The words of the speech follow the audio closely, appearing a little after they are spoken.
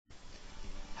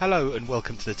Hello and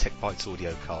welcome to the Tech Bytes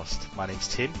audiocast. My name's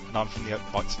Tim and I'm from the Oak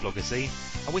Bytes blogazine,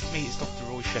 and with me is Dr.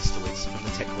 Roy Shestowitz from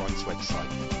the Tech Rights website.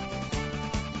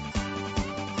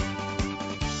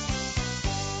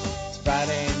 It's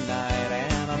Friday night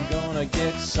and I'm gonna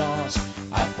get sauce.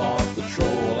 I fought the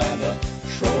troll and the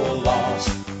troll lost.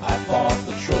 I fought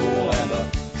the troll and the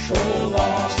troll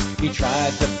lost. He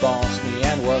tried to boss me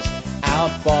and was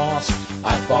outbossed.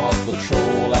 I fought the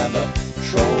troll and the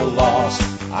troll lost.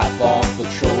 I fought the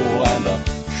troll and the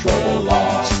troll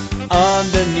lost.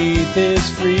 Underneath his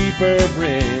creeper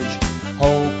bridge,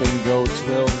 hoping goats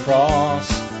will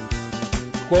cross.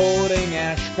 Quoting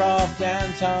Ashcroft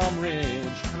and Tom Ridge.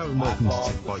 Hello and welcome to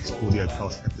Tech Bytes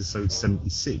Audiocast episode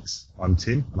 76. I'm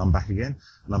Tim and I'm back again,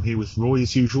 and I'm here with Roy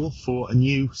as usual for a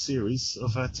new series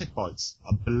of Tech Bytes.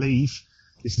 I believe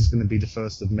this is going to be the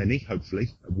first of many, hopefully,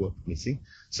 work permitting.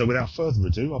 So without further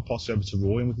ado, I'll pass you over to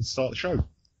Roy and we can start the show.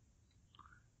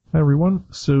 Hi everyone.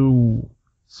 So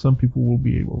some people will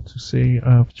be able to say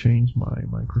I've changed my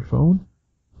microphone.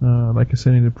 Like I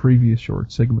said in the previous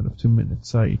short segment of 2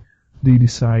 minutes, I did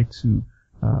decide to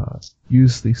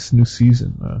use this new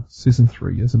season, season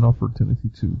 3, as an opportunity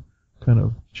to kind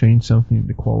of change something in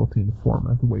the quality and the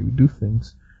format, the way we do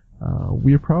things.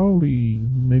 We are probably,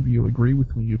 maybe you'll agree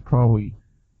with me, you probably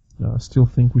still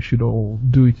think we should all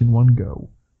do it in one go.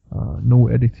 No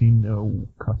editing, no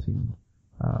cutting.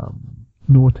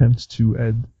 No attempts to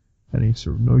add any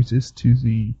sort of noises to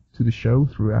the show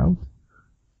throughout.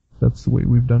 That's the way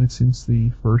we've done it since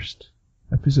the first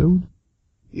episode.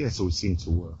 Yeah, it's always seemed to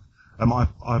work.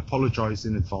 I apologise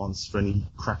in advance for any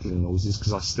crackling noises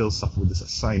because I still suffer with this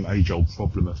same age-old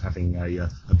problem of having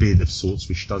a beard of sorts,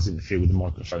 which does interfere with the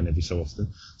microphone every so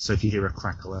often. So if you hear a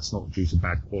crackle, that's not due to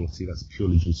bad quality. That's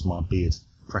purely due to my beard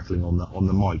crackling on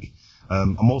the mic.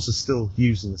 I'm also still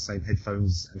using the same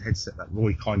headphones and headset that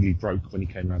Roy kindly broke when he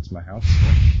came round to my house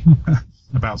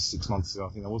about 6 months ago. I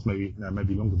think that was maybe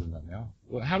longer than that now.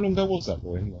 Well, how long ago was that,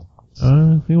 Roy? Anyway?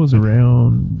 I think it was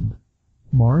around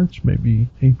March, maybe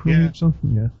April or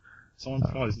something. Yeah. Time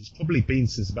flies. It's probably been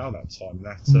since about that time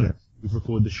that we've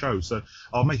recorded the show. So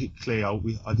I'll make it clear.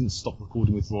 I didn't stop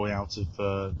recording with Roy out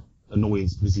of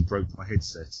annoyance because he broke my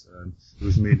headset. It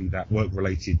was merely that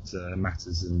work-related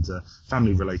matters and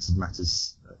family-related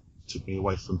matters took me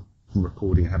away from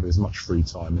recording and having as much free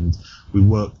time. And we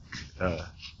work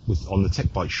on the Tech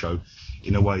Byte show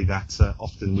in a way that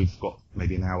often we've got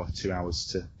maybe an hour, 2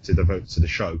 hours to devote to the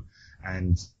show,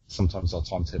 and sometimes our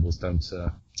timetables don't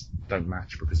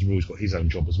match because Roy's got his own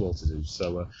job as well to do.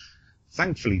 So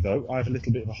thankfully, though, I have a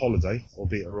little bit of a holiday,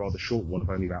 albeit a rather short one of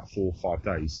only about 4 or 5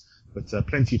 days. But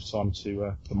plenty of time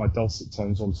to put my dulcet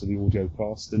tones onto the audio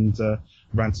cast and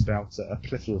rant about a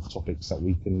plethora of topics that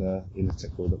we can in the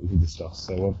tech world that we can discuss.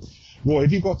 So, Roy,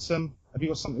 have you got something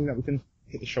that we can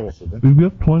hit the show off with? We've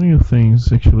got plenty of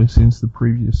things actually since the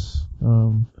previous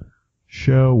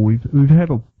show. We've had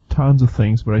tons of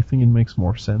things, but I think it makes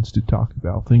more sense to talk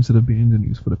about things that have been in the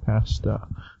news for the past,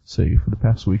 for the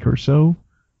past week or so.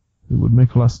 It would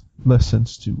make less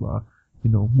sense to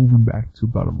moving back to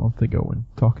about a month ago and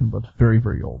talking about very,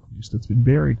 very old news that's been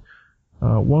buried.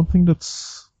 One thing that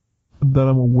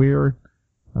I'm aware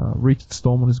Richard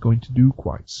Stallman is going to do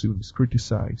quite soon is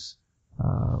criticize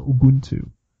Ubuntu.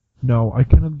 Now, I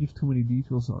cannot give too many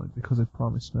details on it because I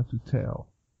promised not to tell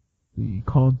the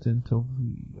content of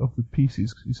the piece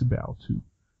he's about to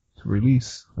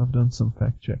release. I've done some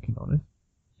fact checking on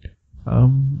it.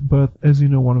 But as you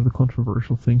know, one of the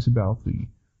controversial things about the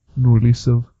release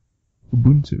of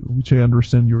Ubuntu, which I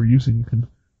understand you're using, you can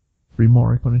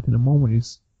remark on it in a moment,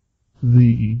 is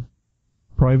the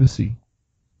privacy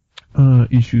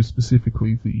issue,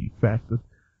 specifically the fact that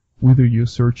whether you're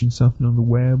searching something on the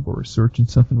web or searching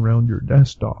something around your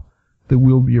desktop, there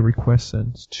will be a request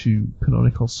sent to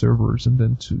canonical servers and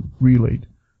then to relayed.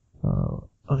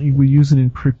 We use an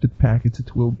encrypted packet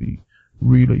that will be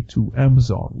relayed to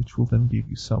Amazon, which will then give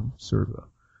you some sort of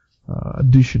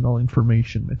additional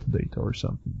information, metadata or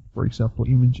something, for example,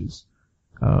 images.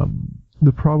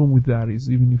 The problem with that is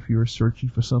even if you're searching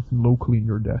for something locally in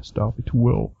your desktop, it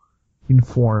will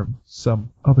inform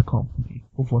some other company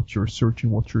of what you're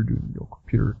searching, what you're doing in your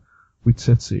computer, which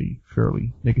sets a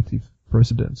fairly negative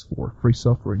precedence for free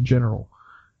software in general.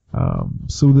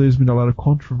 So there's been a lot of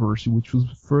controversy, which was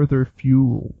further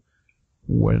fueled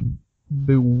when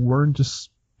there weren't just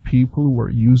people who were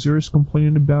users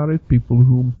complaining about it, people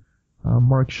whom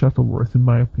Mark Shuttleworth, in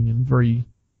my opinion, very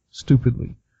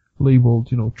stupidly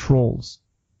labeled, trolls,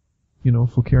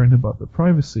 for caring about their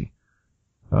privacy.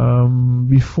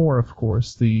 Before, of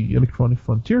course, the Electronic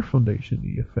Frontier Foundation,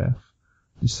 EFF,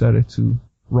 decided to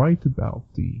write about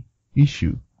the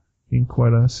issue in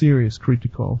quite a serious,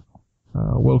 critical,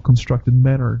 well-constructed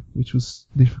manner, which was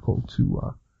difficult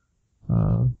to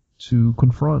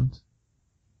confront.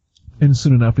 And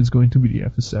soon enough, it's going to be the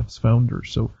FSF's founder.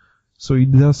 So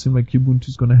it does seem like Ubuntu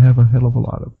is going to have a hell of a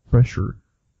lot of pressure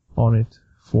on it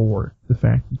for the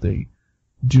fact that they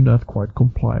do not quite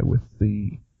comply with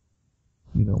the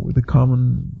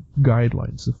common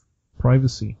guidelines of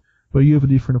privacy. But you have a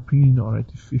different opinion on it.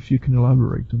 If you can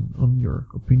elaborate on your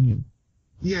opinion.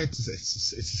 Yeah, it's a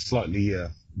slightly, I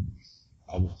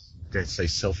dare say,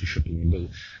 selfish opinion.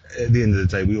 But at the end of the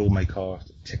day, we all make our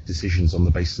tech decisions on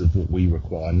the basis of what we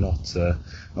require, not so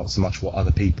much what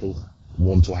other people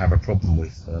want or have a problem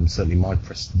with. Certainly, my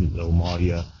precedent or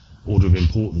my order of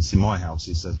importance in my house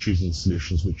is choosing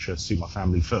solutions which suit my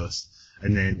family first,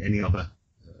 and then any other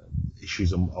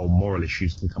issues or moral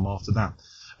issues can come after that.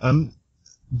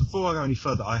 Before I go any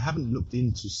further, I haven't looked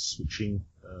into switching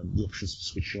the options for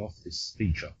switching off this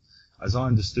feature. As I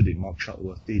understood it, Mark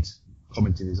Shuttleworth did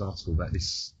comment in his article that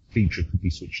this feature could be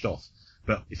switched off.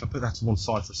 But if I put that to one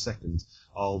side for a second,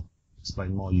 I'll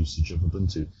explain my usage of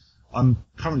Ubuntu. I'm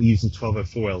currently using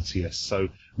 12.04 LTS, so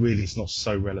really it's not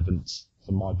so relevant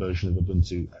for my version of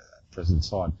Ubuntu at the present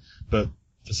time. But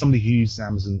for somebody who uses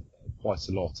Amazon quite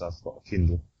a lot, I've got a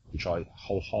Kindle, which I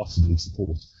wholeheartedly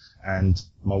support. And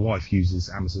my wife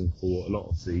uses Amazon for a lot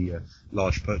of the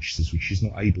large purchases, which she's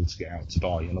not able to get out to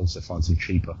buy, and also finds them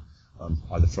cheaper,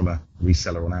 either from a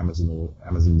reseller on Amazon or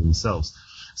Amazon themselves.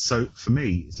 So for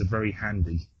me, it's a very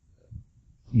handy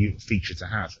feature to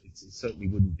have. It certainly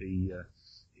wouldn't be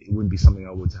something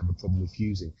I would have a problem with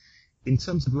using. In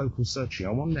terms of local searching, I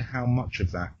wonder how much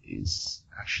of that is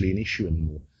actually an issue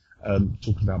anymore.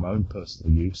 Talking about my own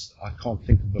personal use, I can't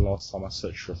think of the last time I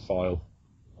searched for a file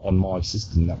on my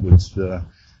system that would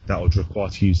require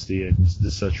to use the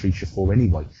search feature for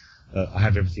anyway. I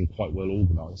have everything quite well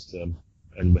organised, and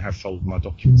we have my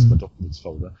documents, my documents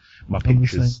folder, my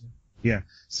pictures. Yeah.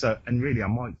 So, and really, I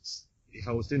might, if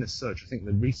I was doing a search, I think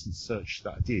the recent search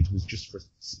that I did was just for a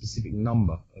specific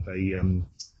number of a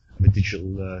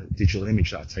digital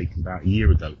image that I'd taken about a year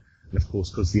ago. And of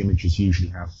course, because the images usually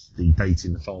have the date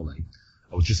in the file name,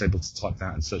 I was just able to type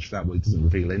that and search for that. Well, it doesn't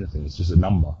reveal anything. It's just a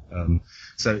number.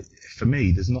 So for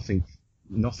me, there's nothing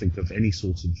of any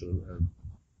sort of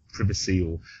privacy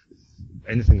or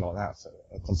anything like that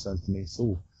a concern for me at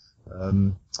all.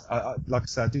 Like I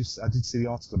said, I did see the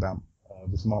article about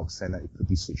with Mark saying that it could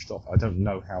be switched off. I don't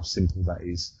know how simple that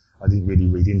is. I didn't really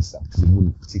read into that because I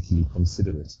wouldn't particularly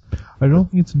consider it. I don't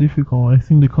think it's difficult. I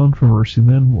think the controversy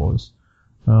then was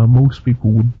most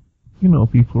people would.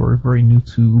 People who are very new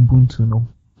to Ubuntu,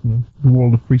 the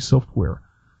world of free software,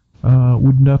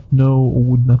 would not know or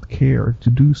would not care to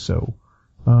do so.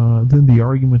 Then the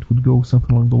argument would go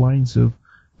something along the lines of,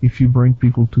 if you bring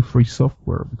people to free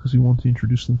software because you want to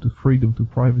introduce them to freedom, to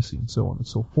privacy, and so on and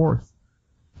so forth,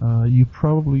 you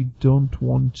probably don't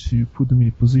want to put them in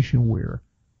a position where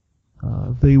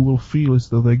they will feel as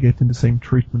though they're getting the same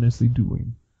treatment as they do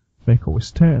in Mac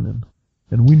OS X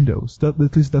and Windows. At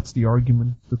least that's the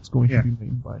argument that's going to be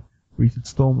made by Richard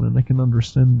Stallman, and I can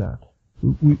understand that.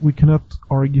 We cannot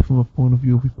argue from a point of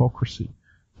view of hypocrisy.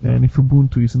 And if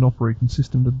Ubuntu is an operating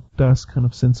system that does kind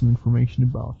of send some information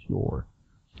about your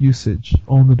usage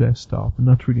on the desktop and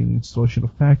not really an installation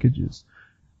of packages,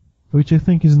 which I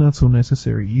think is not so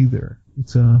necessary either.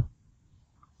 It's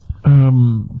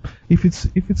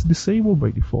if it's disabled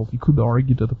by default, you could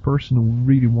argue that a person who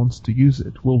really wants to use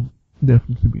it will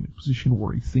definitely be in a position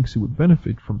where he thinks he would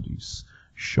benefit from these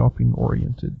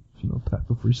shopping-oriented, type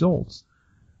of results.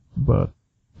 But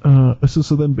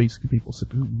so then basically people said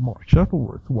to Mark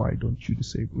Shuttleworth, why don't you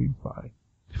disable it by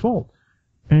default?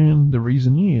 And the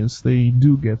reason is they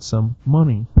do get some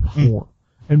money for.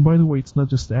 And by the way, it's not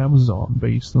just Amazon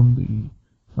based on the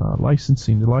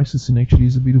licensing. The licensing actually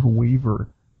is a bit of a waiver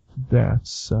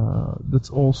that's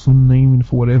also naming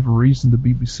for whatever reason the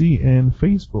BBC and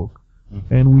Facebook.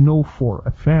 And we know for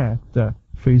a fact that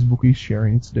Facebook is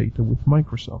sharing its data with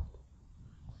Microsoft.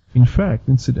 In fact,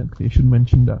 incidentally, I should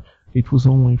mention that it was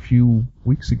only a few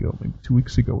weeks ago, maybe 2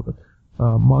 weeks ago, that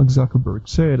Mark Zuckerberg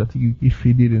said that if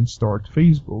he didn't start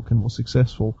Facebook and was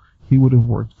successful, he would have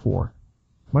worked for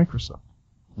Microsoft,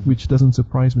 which doesn't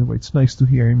surprise me, but it's nice to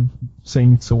hear him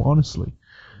saying it so honestly.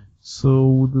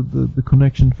 So the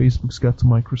connection Facebook's got to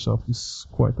Microsoft is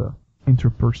quite a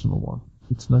interpersonal one.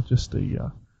 It's not just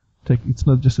a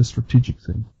strategic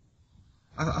thing.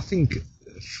 I think,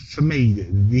 for me,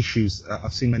 the issues,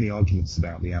 I've seen many arguments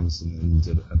about the Amazon and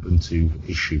Ubuntu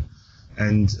issue,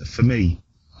 and for me,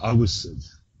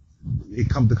 there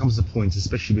comes a point,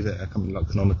 especially with a company like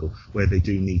Canonical, where they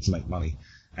do need to make money,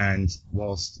 and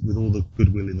whilst with all the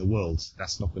goodwill in the world,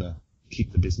 that's not going to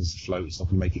keep the business afloat. It's not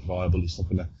going to make it viable. It's not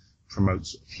going to promote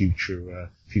sort of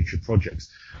future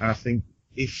projects. And I think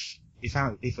if as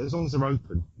long as they're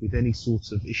open with any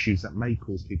sort of issues that may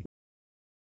cause people